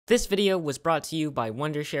This video was brought to you by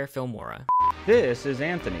Wondershare Filmora. This is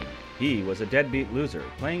Anthony. He was a deadbeat loser,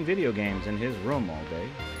 playing video games in his room all day,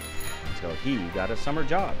 until he got a summer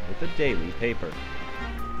job with the daily paper.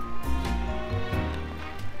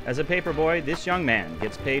 As a paperboy, this young man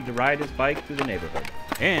gets paid to ride his bike through the neighborhood,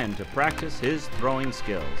 and to practice his throwing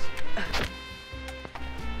skills.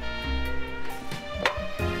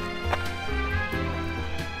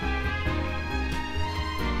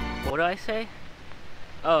 What do I say?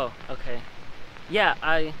 Oh, okay. Yeah,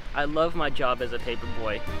 I love my job as a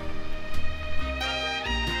paperboy.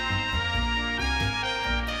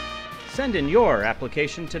 Send in your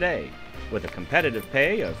application today. With a competitive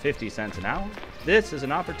pay of 50 cents an hour, this is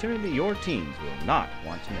an opportunity your teens will not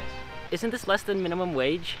want to miss. Isn't this less than minimum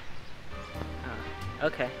wage?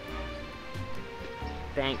 Okay.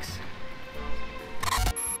 Thanks.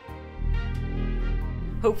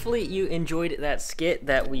 Hopefully you enjoyed that skit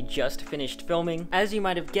that we just finished filming. As you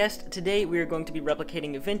might have guessed, today we are going to be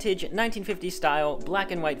replicating vintage 1950s style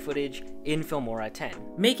black and white footage in Filmora 10.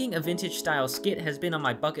 Making a vintage style skit has been on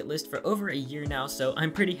my bucket list for over a year now, so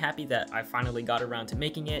I'm pretty happy that I finally got around to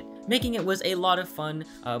making it. Making it was a lot of fun,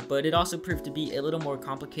 but it also proved to be a little more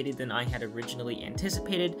complicated than I had originally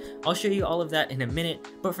anticipated. I'll show you all of that in a minute,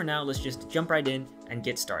 but for now let's just jump right in and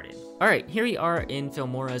get started. Alright, here we are in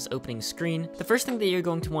Filmora's opening screen. The first thing that you're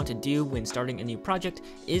going to want to do when starting a new project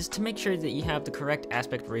is to make sure that you have the correct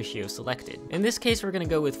aspect ratio selected. In this case, we're going to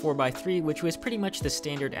go with 4:3, which was pretty much the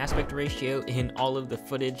standard aspect ratio in all of the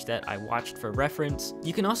footage that I watched for reference.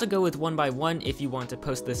 You can also go with 1:1 if you want to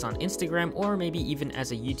post this on Instagram or maybe even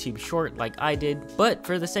as a YouTube short like I did, but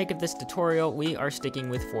for the sake of this tutorial, we are sticking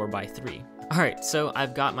with 4:3. Alright, so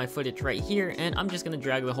I've got my footage right here, and I'm just going to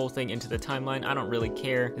drag the whole thing into the timeline. I don't really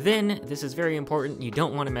care. Then, this is very important, you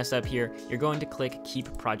don't want to mess up here, you're going to click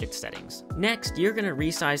Keep Project Settings. Next, you're going to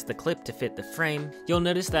resize the clip to fit the frame. You'll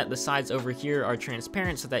notice that the sides over here are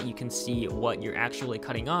transparent so that you can see what you're actually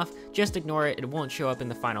cutting off. Just ignore it, it won't show up in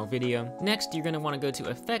the final video. Next, you're going to want to go to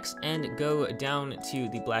Effects and go down to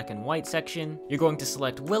the black and white section. You're going to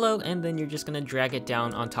select Willow, and then you're just going to drag it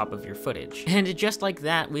down on top of your footage. And just like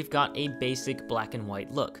that, we've got a basic black and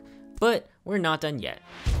white look. But we're not done yet.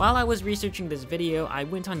 While I was researching this video, I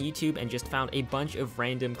went on YouTube and just found a bunch of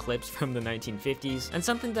random clips from the 1950s, and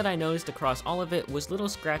something that I noticed across all of it was little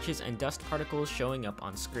scratches and dust particles showing up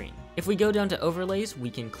on screen. If we go down to overlays, we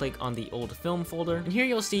can click on the old film folder, and here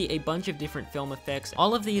you'll see a bunch of different film effects.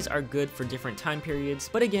 All of these are good for different time periods,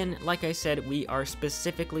 but again, like I said, we are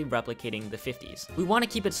specifically replicating the 50s. We want to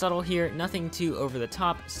keep it subtle here, nothing too over the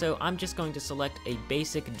top, so I'm just going to select a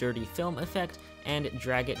basic dirty film effect and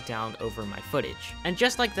drag it down over my footage. And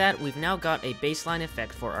just like that, we've now got a baseline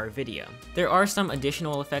effect for our video. There are some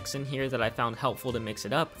additional effects in here that I found helpful to mix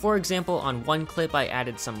it up. For example, on one clip I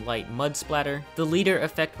added some light mud splatter. The leader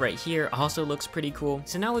effect right here also looks pretty cool.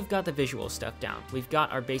 So now we've got the visual stuff down. We've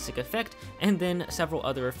got our basic effect and then several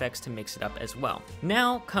other effects to mix it up as well.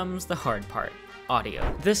 Now comes the hard part.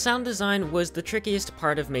 Audio. The sound design was the trickiest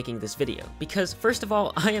part of making this video, because first of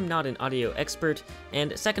all, I am not an audio expert,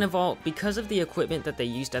 and second of all, because of the equipment that they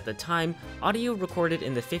used at the time, audio recorded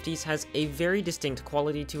in the 50s has a very distinct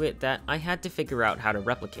quality to it that I had to figure out how to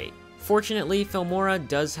replicate. Fortunately, Filmora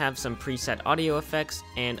does have some preset audio effects,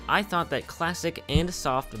 and I thought that classic and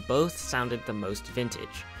soft both sounded the most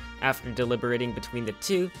vintage. After deliberating between the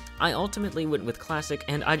two, I ultimately went with classic,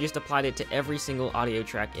 and I just applied it to every single audio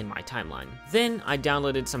track in my timeline. Then I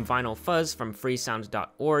downloaded some vinyl fuzz from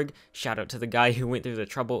freesound.org, shout out to the guy who went through the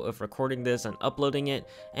trouble of recording this and uploading it,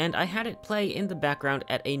 and I had it play in the background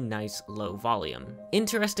at a nice low volume.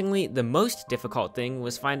 Interestingly, the most difficult thing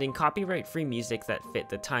was finding copyright-free music that fit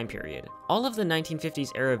the time period. All of the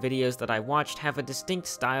 1950s era videos that I watched have a distinct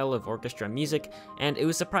style of orchestra music, and it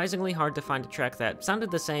was surprisingly hard to find a track that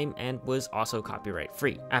sounded the same and was also copyright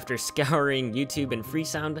free. After scouring YouTube and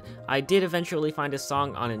Freesound, I did eventually find a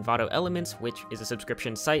song on Envato Elements, which is a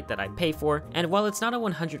subscription site that I pay for, and while it's not a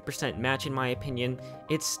 100% match in my opinion,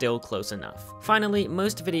 it's still close enough. Finally,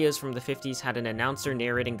 most videos from the 50s had an announcer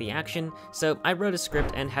narrating the action, so I wrote a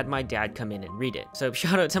script and had my dad come in and read it. So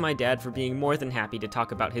shout out to my dad for being more than happy to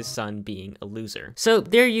talk about his son being a loser. So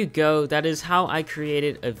there you go, that is how I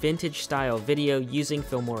created a vintage style video using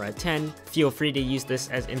Filmora 10. Feel free to use this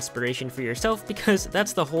as inspiration for yourself, because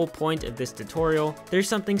that's the whole point of this tutorial. There's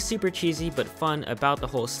something super cheesy but fun about the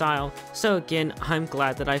whole style, so again, I'm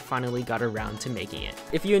glad that I finally got around to making it.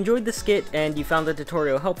 If you enjoyed the skit and you found the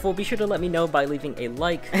tutorial helpful, be sure to let me know by leaving a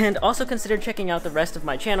like, and also consider checking out the rest of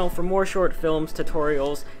my channel for more short films,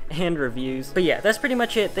 tutorials, and reviews. But yeah, that's pretty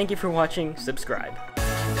much it. Thank you for watching, subscribe.